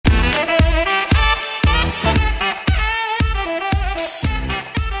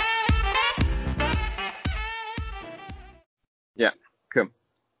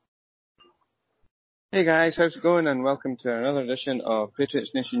Hey guys, how's it going? And welcome to another edition of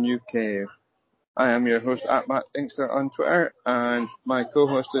Patriots Nation UK. I am your host at Matt Inkster on Twitter, and my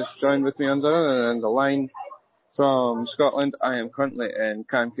co-host is joined with me on the other end of the line from Scotland. I am currently in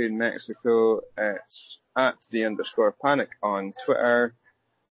Cancun, Mexico. It's at @the_panic on Twitter.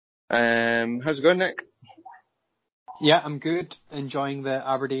 How's it going, Nick? Yeah, I'm good. Enjoying the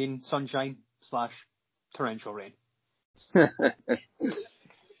Aberdeen sunshine / torrential rain.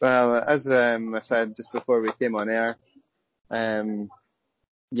 Well, as I said just before we came on air,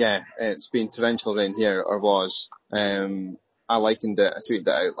 yeah, it's been torrential rain here, or was. I likened it, I tweeted it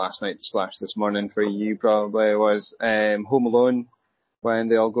out last night / this morning for you probably. It was Home Alone, when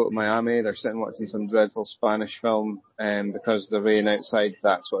they all go to Miami, they're sitting watching some dreadful Spanish film, because of the rain outside.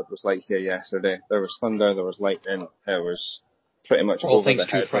 That's what it was like here yesterday. There was thunder, there was lightning, it was pretty much All over things the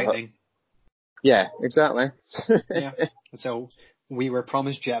too head. frightening. Yeah, exactly. Yeah. So we were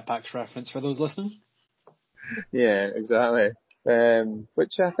promised jetpacks reference for those listening. Yeah, exactly.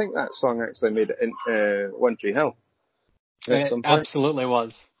 Which I think that song actually made it in One Tree Hill. It absolutely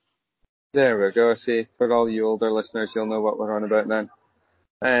was. There we go. See, for all you older listeners, you'll know what we're on about then.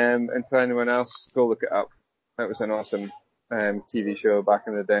 And for anyone else, go look it up. That was an awesome TV show back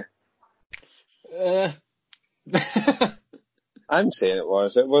in the day. I'm saying it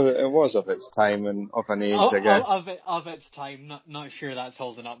was. It was of its time and of an age, I guess. Of its time. Not sure that's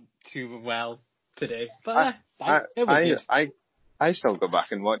holding up too well today. But it was good. I still go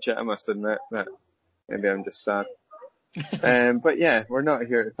back and watch it. I must admit that maybe I'm just sad. But yeah, we're not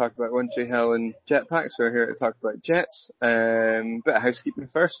here to talk about One Tree Hill and jetpacks. We're here to talk about jets. Bit of housekeeping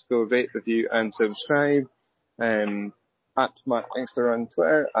first. Go rate, review, and subscribe. At Matt Inkster on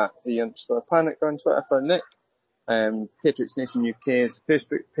Twitter, at @the_panic on Twitter for Nick. Patriots Nation UK is the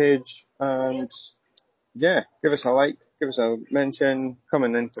Facebook page, and yeah, give us a like, give us a mention, come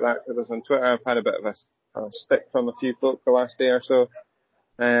and interact with us on Twitter. I've had a bit of a stick from a few folk the last day or so,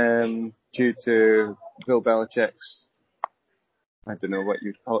 due to Bill Belichick's, I don't know what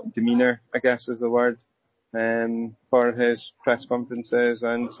you'd call it, demeanour, I guess is the word, for his press conferences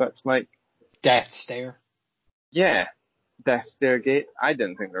and such like. Death stare. Yeah, Death Stare Gate. I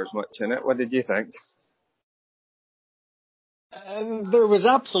didn't think there was much in it. What did you think? There was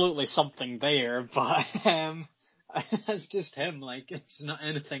absolutely something there, but that's just him. Like, it's not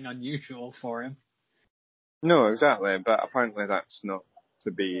anything unusual for him. No, exactly. But apparently that's not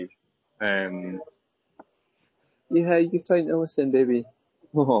to be. Yeah, you're trying to listen, baby.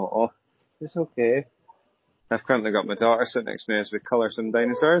 Oh, it's okay. I've currently got my daughter sitting next to me as we colour some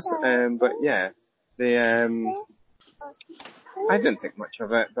dinosaurs. But yeah, I didn't think much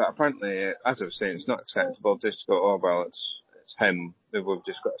of it. But apparently, as I was saying, it's not acceptable just to go, oh well, it's him. We've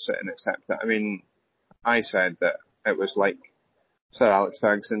just got to sit and accept it. I mean, I said that it was like Sir Alex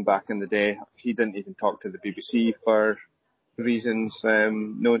Ferguson back in the day. He didn't even talk to the BBC for reasons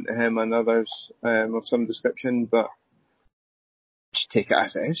known to him and others of some description, but just take it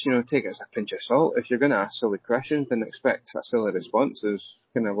as it is, take it as a pinch of salt. If you're going to ask silly questions, then expect a silly response is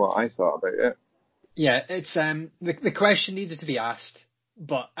kind of what I thought about it. Yeah, it's the question needed to be asked,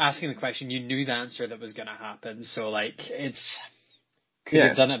 but asking the question, you knew the answer that was going to happen, so like could you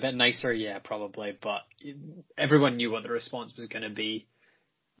have done it a bit nicer? Yeah, probably, but everyone knew what the response was going to be.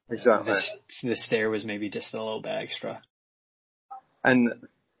 Exactly. The stare was maybe just a little bit extra. And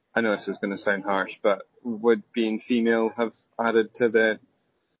I know this is going to sound harsh, but would being female have added to the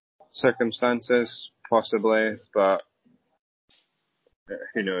circumstances? Possibly, but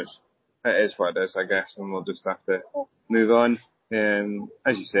who knows? It is what it is, I guess, and we'll just have to move on.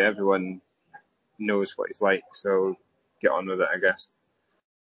 As you say, everyone knows what he's like, so get on with it, I guess.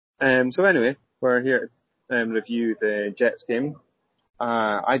 So anyway, we're here to review the Jets game.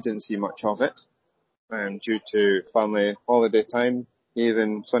 I didn't see much of it, due to family holiday time,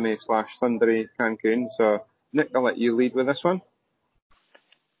 even sunny / thundery Cancun. So Nick, I'll let you lead with this one.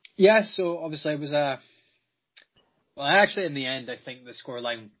 Yeah, so obviously it was well, actually in the end I think the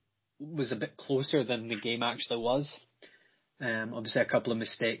scoreline was a bit closer than the game actually was. Obviously a couple of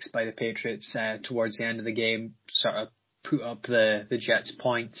mistakes by the Patriots towards the end of the game sort of put up the Jets'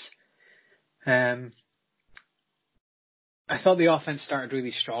 points. I thought the offense started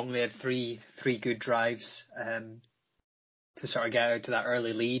really strong. They had three good drives to sort of get out to that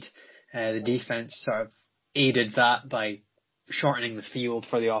early lead. The defense sort of aided that by shortening the field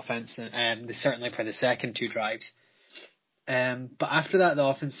for the offense, and certainly for the second two drives. But after that, the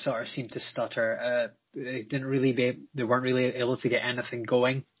offense sort of seemed to stutter. They weren't really able to get anything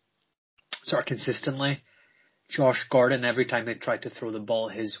going sort of consistently. Josh Gordon, every time they tried to throw the ball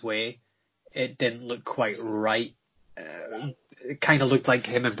his way, it didn't look quite right. it kind of looked like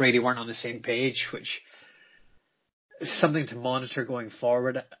him and Brady weren't on the same page, which is something to monitor going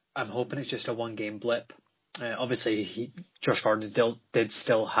forward. I'm hoping it's just a one-game blip. Obviously, Josh Gordon did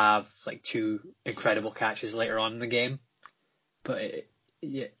still have like 2 incredible catches later on in the game, but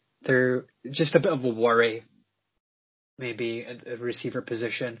they're just a bit of a worry. Maybe at the receiver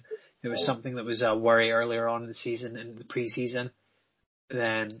position, it was something that was a worry earlier on in the season, in the preseason.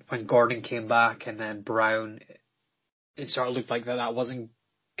 Then when Gordon came back and then Brown, it sort of looked like that wasn't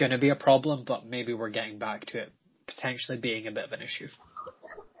going to be a problem, but maybe we're getting back to it potentially being a bit of an issue.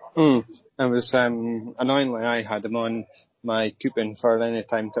 It was annoyingly I had him on my coupon for any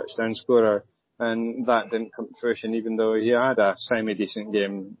time touchdown scorer, and that didn't come to fruition, even though he had a semi-decent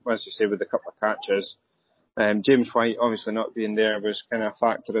game, as you say, with a couple of catches. James White obviously not being there was kind of a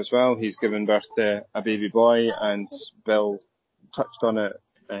factor as well. He's given birth to a baby boy, and Bill touched on it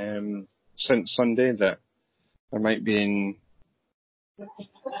since Sunday that there might be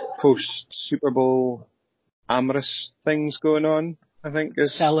post-Super Bowl amorous things going on, I think.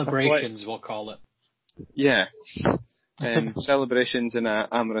 Celebrations, we'll call it. Yeah. Celebrations in an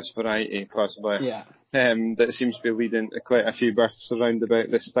amorous variety, possibly. Yeah. That seems to be leading to quite a few births around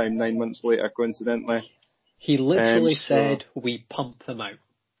about this time, 9 months later, coincidentally. He literally said, we pump them out.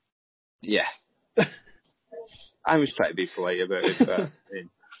 Yeah. I was trying to be polite about it, but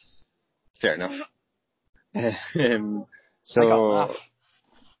fair enough. I got a laugh.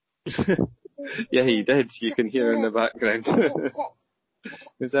 Yeah, he did. You can hear in the background.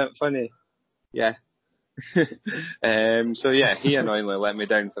 Is that funny? Yeah. So yeah, he annoyingly let me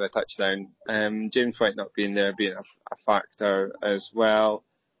down for a touchdown. James White not being there being a factor as well.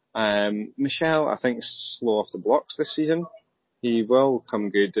 Michel, I think, is slow off the blocks this season. He will come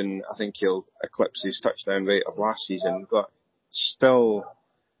good, and I think he'll eclipse his touchdown rate of last season, but still,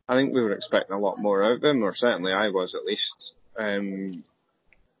 I think we were expecting a lot more out of him, or certainly I was at least. 30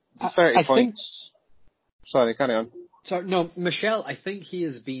 points. Sorry, carry on. Sorry, no, Michel, I think he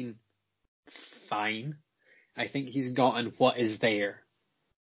has been fine. I think he's gotten what is there.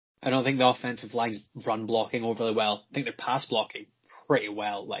 I don't think the offensive line's run blocking overly well. I think they're pass blocking pretty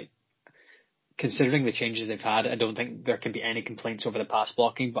well. Like, considering the changes they've had, I don't think there can be any complaints over the pass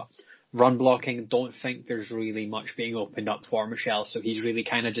blocking, but run blocking, don't think there's really much being opened up for Michel, so he's really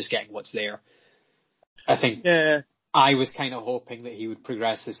kind of just getting what's there. I think I was kind of hoping that he would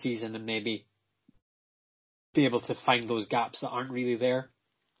progress this season and maybe be able to find those gaps that aren't really there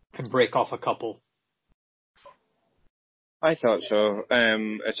and break off a couple. I thought so.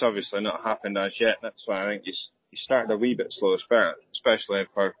 It's obviously not happened as yet. That's why I think you started a wee bit slow, especially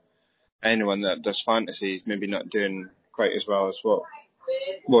for anyone that does fantasy. He's maybe not doing quite as well as what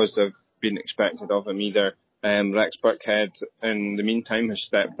was have been expected of him either. Rex Burkhead, in the meantime, has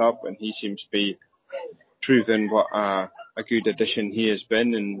stepped up, and he seems to be proving what a good addition he has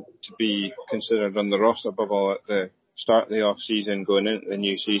been, and to be considered on the roster above all at the start of the off-season, going into the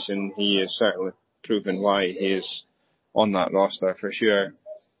new season. He is certainly proven why he is on that roster for sure.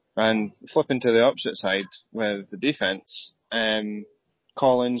 And flipping to the opposite side with the defense,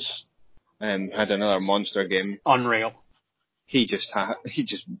 Collins had another monster game. Unreal. He just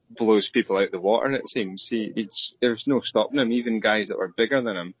blows people out the water, it seems. There's no stopping him. Even guys that were bigger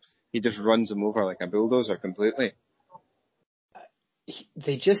than him, he just runs them over like a bulldozer completely.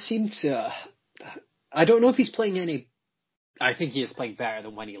 They just seem to... I don't know if he's playing any... I think he is playing better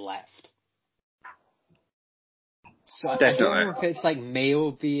than when he left. So definitely. I don't know if it's like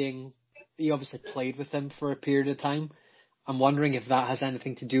Mayo being... He obviously played with him for a period of time. I'm wondering if that has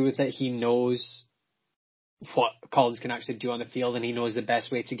anything to do with it. He knows what Collins can actually do on the field, and he knows the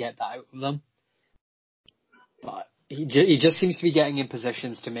best way to get that out of them. But he just seems to be getting in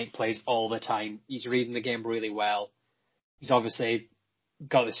positions to make plays all the time. He's reading the game really well. He's obviously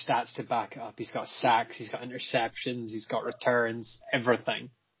got the stats to back it up. He's got sacks, he's got interceptions, he's got returns,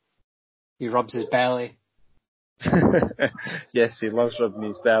 everything. He rubs his belly. Yes, he loves rubbing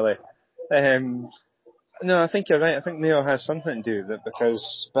his belly. No, I think you're right. I think Mayo has something to do with it,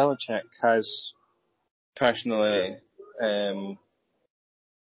 because Belichick has personally,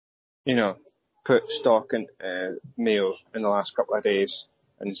 put stock in Mayo in the last couple of days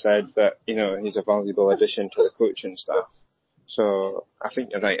and said that, he's a valuable addition to the coaching staff. So I think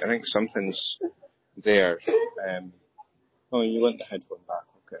you're right. I think something's there. You want the headphone back.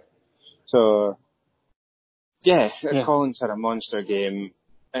 Okay. So, Collins had a monster game,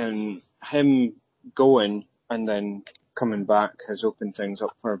 and him going and then coming back has opened things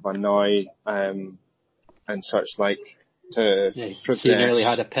up for Van Noy and such like to progress. He nearly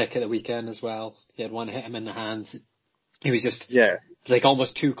had a pick at the weekend as well. He had one hit him in the hands. He was just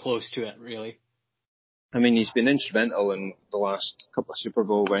almost too close to it, really. I mean, he's been instrumental in the last couple of Super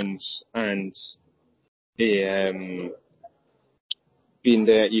Bowl wins, and he, being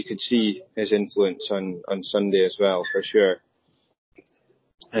there, you could see his influence on Sunday as well, for sure.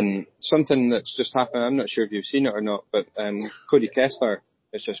 And something that's just happened, I'm not sure if you've seen it or not, but Cody Kessler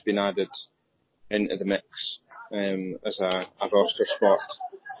has just been added into the mix as a roster spot,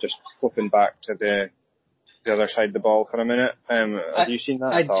 just flipping back to the other side of the ball for a minute. Have you seen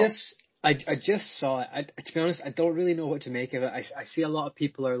that at all? I just saw it. To be honest, I don't really know what to make of it. I see a lot of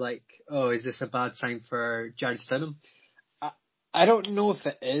people are like, oh, is this a bad sign for Jarrett Stidham? I don't know if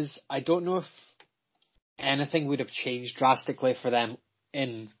it is. I don't know if anything would have changed drastically for them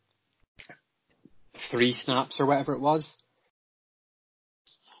in 3 snaps or whatever it was.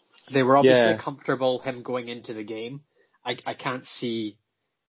 They were obviously comfortable him going into the game. I can't see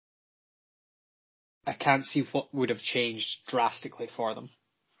what would have changed drastically for them.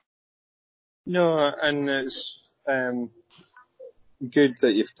 No, and it's good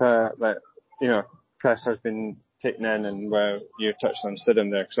that Kessler's been taken in, and you touched on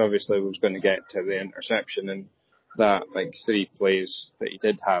Stidham there, because obviously we was going to get to the interception and that 3 plays that he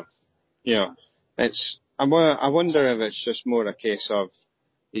did have. I wonder if it's just more a case of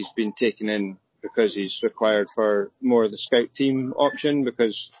he's been taken in because he's required for more of the scout team option,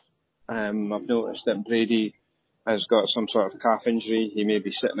 because I've noticed that Brady has got some sort of calf injury. He may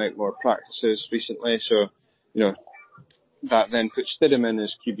be sitting out more practices recently, so that then puts Stidham in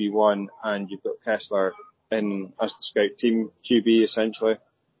as QB1, and you've got Kessler in as the scout team QB, essentially,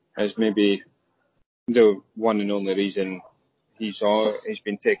 as maybe the one and only reason he's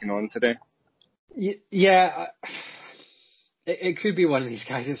been taken on today. Yeah, it could be one of these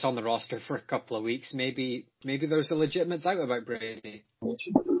guys that's on the roster for a couple of weeks. Maybe there's a legitimate doubt about Brady.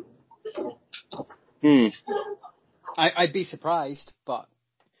 I'd be surprised, but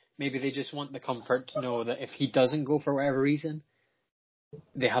maybe they just want the comfort to know that if he doesn't go for whatever reason,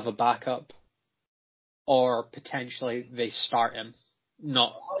 they have a backup, or potentially they start him.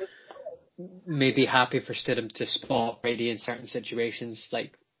 Not maybe happy for Stidham to spot Brady in certain situations,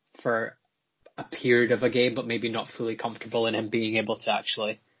 like for a period of a game, but maybe not fully comfortable in him being able to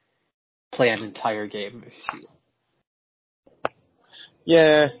actually play an entire game. If you see it.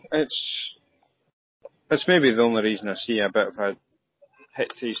 Yeah, it's maybe the only reason I see a bit of a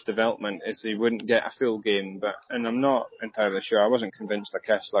hit to his development is he wouldn't get a full game, and I'm not entirely sure. I wasn't convinced of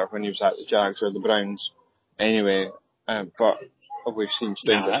Kessler when he was at the Jags or the Browns anyway, but we've seen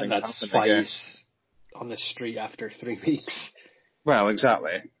stranger things happen. That's why he's on the street after 3 weeks. Well,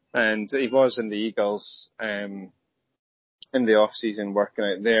 exactly. And he was in the Eagles in the off-season working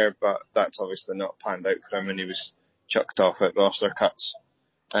out there, but that's obviously not panned out for him, and he was chucked off at roster cuts.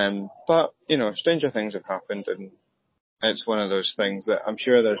 But, stranger things have happened, and it's one of those things that I'm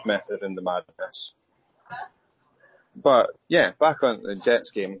sure there's method in the madness. But, yeah, back on the Jets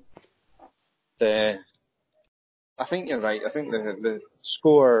game, I think you're right. I think the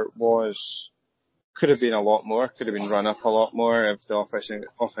score could have been a lot more, could have been run up a lot more if the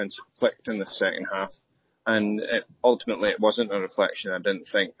offense clicked in the second half. And ultimately it wasn't a reflection, I didn't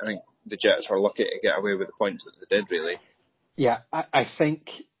think. I think the Jets were lucky to get away with the points that they did, really. Yeah, I think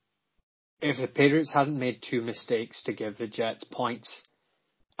if the Patriots hadn't made 2 mistakes to give the Jets points,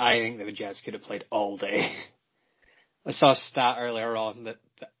 I think the Jets could have played all day. I saw a stat earlier on that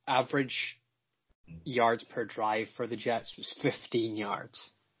the average yards per drive for the Jets was 15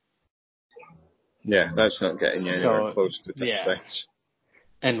 yards. Yeah, that's not getting you anywhere close to touchdowns.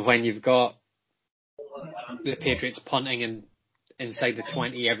 Yeah. And when you've got the Patriots punting inside the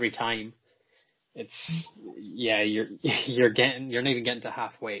 20 every time, you're not even getting to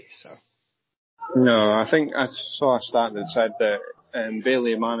halfway. So no, I think I saw a stat that said that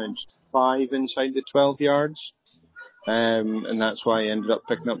Bailey managed 5 inside the 12 yards, and that's why he ended up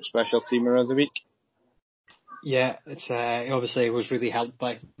picking up Special Teamer of the Week. Yeah, it's obviously it was really helped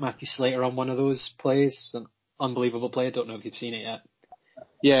by Matthew Slater on one of those plays. It's an unbelievable play. I don't know if you've seen it yet.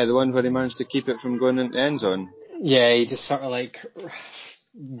 Yeah, the one where he managed to keep it from going into the end zone. Yeah, he just sort of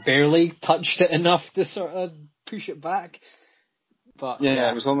barely touched it enough to sort of push it back. But yeah,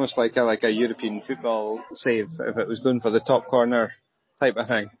 it was almost like a European football save if it was going for the top corner type of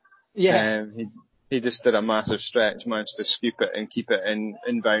thing. Yeah. He just did a massive stretch, managed to scoop it and keep it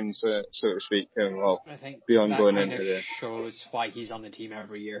in bounds, so to speak. I think beyond that going kind into of shows why he's on the team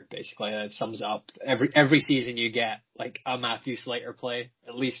every year. Basically, that sums it up. Every season you get a Matthew Slater play,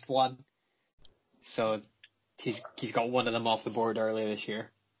 at least one. So he's got one of them off the board early this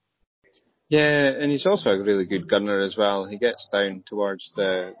year. Yeah, and he's also a really good gunner as well. He gets down towards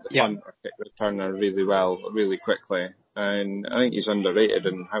the punt or kick returner really well, really quickly. And I think he's underrated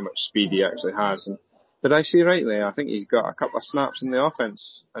in how much speed he actually has. And Did I see rightly? I think he got a couple of snaps in the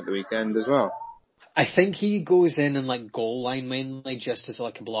offense at the weekend as well. I think he goes in like goal line mainly just as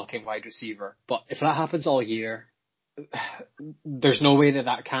like a blocking wide receiver. But if that happens all year, there's no way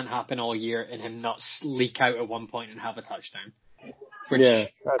that can't happen all year and him not leak out at one point and have a touchdown. Which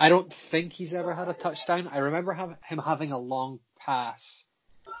I don't think he's ever had a touchdown. I remember him having a long pass,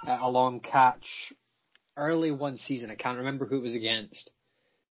 a long catch early one season. I can't remember who it was against,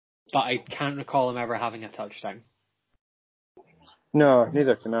 but I can't recall him ever having a touchdown. No,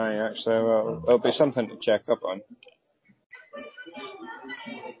 neither can I, actually. Well, it'll be something to check up on.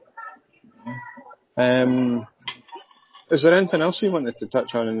 Is there anything else you wanted to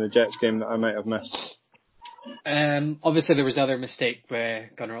touch on in the Jets game that I might have missed? Obviously, there was other mistake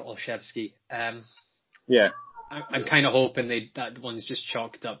with Gunnar Olszewski. Yeah. I'm kind of hoping that one's just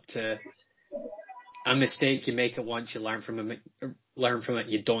chalked up to a mistake. You make it once, you learn from it,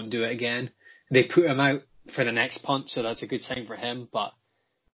 you don't do it again. They put him out for the next punt, so that's a good sign for him, but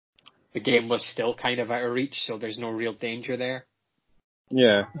the game was still kind of out of reach, so there's no real danger there.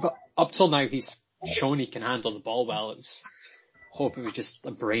 Yeah. But up till now, he's shown he can handle the ball well. Hope it was just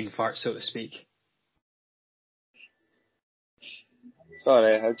a brain fart, so to speak.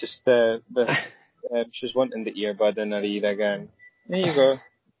 Sorry, I just, she's wanting the earbud in her ear again. There you go.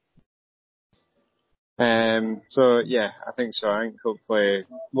 So yeah, I think so. I think hopefully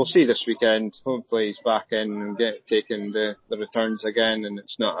we'll see this weekend. Hopefully he's back in and taking the returns again, and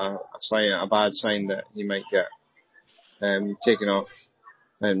it's not a bad sign that he might get taken off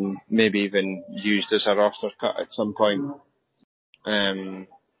and maybe even used as a roster cut at some point. As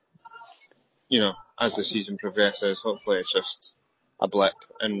the season progresses, hopefully it's just a blip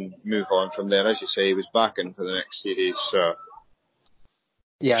and move on from there. As you say, he was back in for the next series, so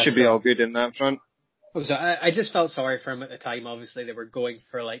yeah, should be all good in that front. So I just felt sorry for him at the time. Obviously, they were going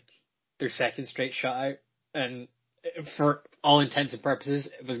for like their second straight shutout, and for all intents and purposes,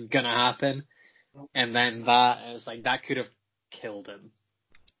 it was gonna happen. And then it was like that could have killed him.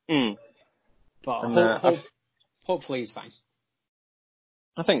 But hopefully he's fine.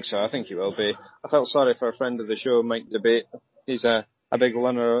 I think so. I think he will be. I felt sorry for a friend of the show, Mike Debate. He's a big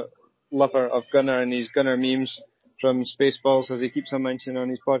lover of Gunnar and his Gunnar memes from Spaceballs, as he keeps on mentioning on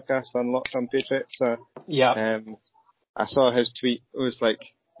his podcast on Locked on Patriots. I saw his tweet. It was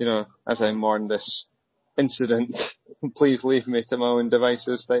like, as I mourn this incident, please leave me to my own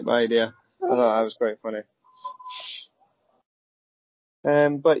devices type idea. I thought that was quite funny.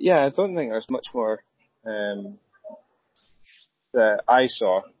 But yeah, I don't think there's much more that I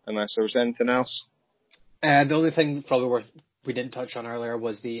saw, unless there was anything else. The only thing probably we didn't touch on earlier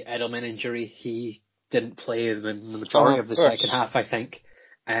was the Edelman injury. He didn't play the majority of the second half, I think.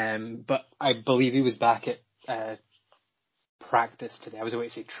 But I believe he was back at practice today. I was going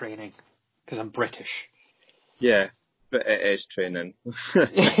to say training, because I'm British. Yeah, but it is training. He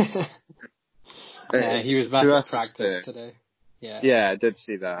was back at practice today. Yeah, I did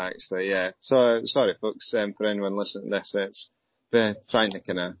see that actually, yeah. So, sorry folks, for anyone listening to this, it's been trying to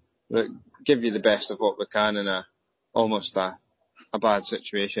kind of give you the best of what we can in almost a bad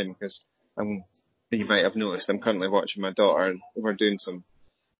situation, because you might have noticed I'm currently watching my daughter and we're doing some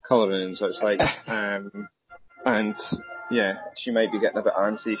colouring, so it's like, and yeah, she might be getting a bit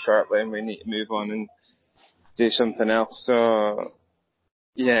antsy shortly and we need to move on and do something else. So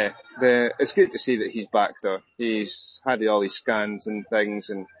yeah, it's good to see that he's back though. He's had all these scans and things,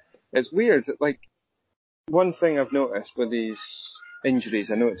 and it's weird that, like, one thing I've noticed with these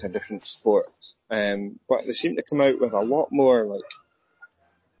injuries, I know it's a different sport, but they seem to come out with a lot more like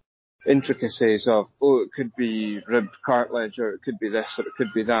intricacies of, it could be rib cartilage, or it could be this, or it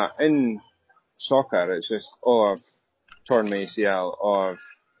could be that. In soccer, it's just, I've torn my ACL, or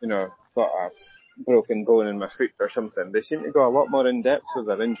got a broken bone in my foot or something. They seem to go a lot more in depth with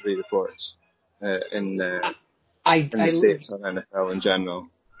their injury reports in the States or NFL in general.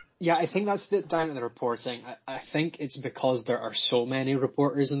 Yeah, I think that's down to the reporting. I think it's because there are so many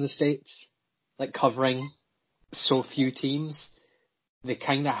reporters in the States, like covering so few teams. They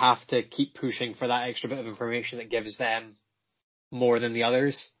kind of have to keep pushing for that extra bit of information that gives them more than the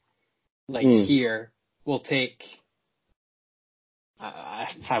others. Like here, we'll take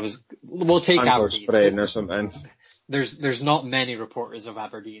Aberdeen or something. There's not many reporters of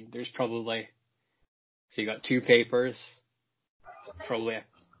Aberdeen. There's probably, so you got 2 papers, probably a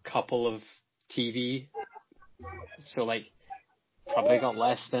couple of TV. So like probably got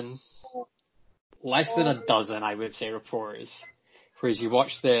less than a dozen, I would say, reporters. Whereas you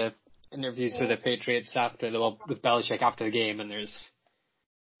watch the interviews with the Patriots with Belichick after the game, and there's,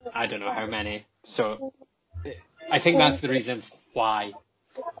 I don't know how many. So I think that's the reason why.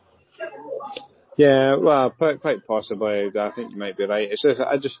 Yeah, well, quite possibly. I think you might be right. It's just,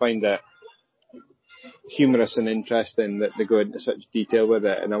 I just find it humorous and interesting that they go into such detail with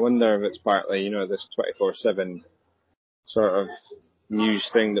it, and I wonder if it's partly, this 24/7 sort of news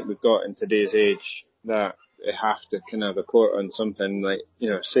thing that we've got in today's age, that they have to kind of report on something like,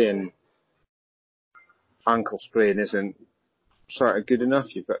 saying ankle sprain isn't sort of good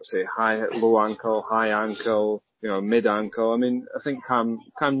enough. You've got to say low ankle, high ankle, mid ankle. I mean, I think Cam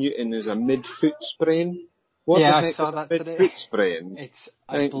Newton is a mid-foot sprain. What Yeah, the I heck saw is a that today. mid-foot sprain?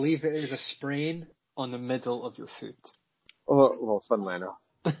 I believe it is a sprain on the middle of your foot. Oh, well, funnily enough.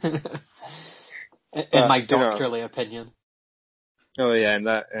 In my doctorly opinion. Oh yeah, and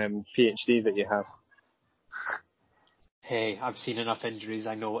that PhD that you have. Hey, I've seen enough injuries.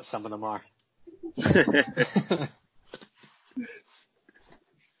 I know what some of them are.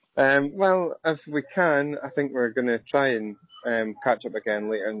 Well, if we can, I think we're going to try and catch up again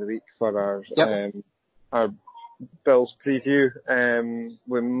later in the week for our Bills preview.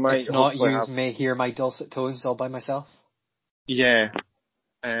 We might. If not, you may hear my dulcet tones all by myself. Yeah.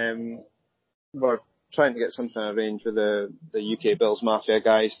 We're trying to get something arranged with the UK Bills Mafia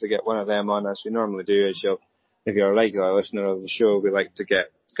guys to get one of them on, as we normally do. If you're a regular listener of the show, we like to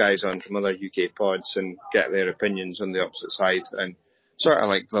get guys on from other UK pods and get their opinions on the opposite side, and sort of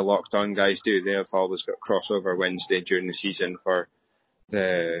like the Locked On guys do. They have always got crossover Wednesday during the season for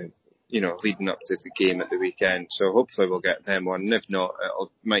the, leading up to the game at the weekend. So hopefully we'll get them on. And if not,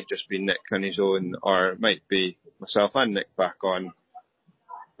 might just be Nick on his own, or it might be myself and Nick back on.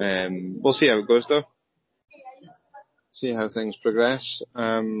 We'll see how it goes though. See how things progress.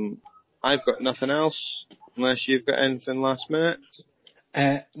 I've got nothing else, unless you've got anything last minute.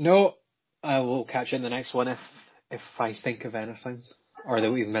 No, I will catch you in the next one if I think of anything, or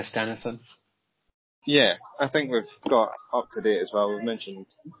that we've missed anything. Yeah, I think we've got up to date as well. We've mentioned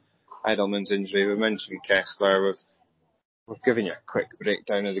Edelman's injury, we've mentioned Kessler, we've given you a quick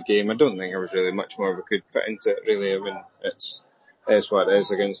breakdown of the game. I don't think there was really much more we could put into it, really. I mean, it's what it is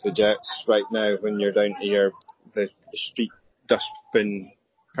against the Jets right now, when you're down to the street dustbin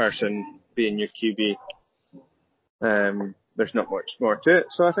person being your QB. There's not much more to it,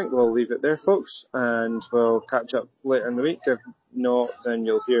 so I think we'll leave it there, folks, and we'll catch up later in the week. If not, then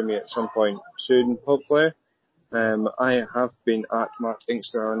you'll hear me at some point soon, hopefully. I have been at Matt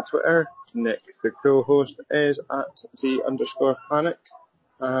Inkster on Twitter. Nick, the co-host, is at @the_panic.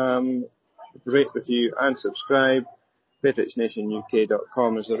 Rate, review, and subscribe.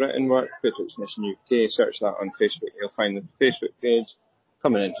 PatriotsNationUK.com is the written work. Patriots Nation UK, search that on Facebook. You'll find the Facebook page.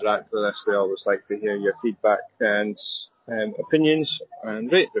 Come and interact with us. We always like to hear your feedback and opinions.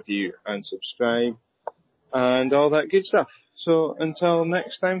 And rate, review, and subscribe, and all that good stuff. So until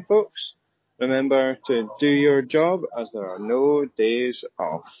next time, folks, remember to do your job, as there are no days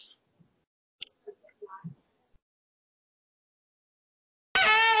off.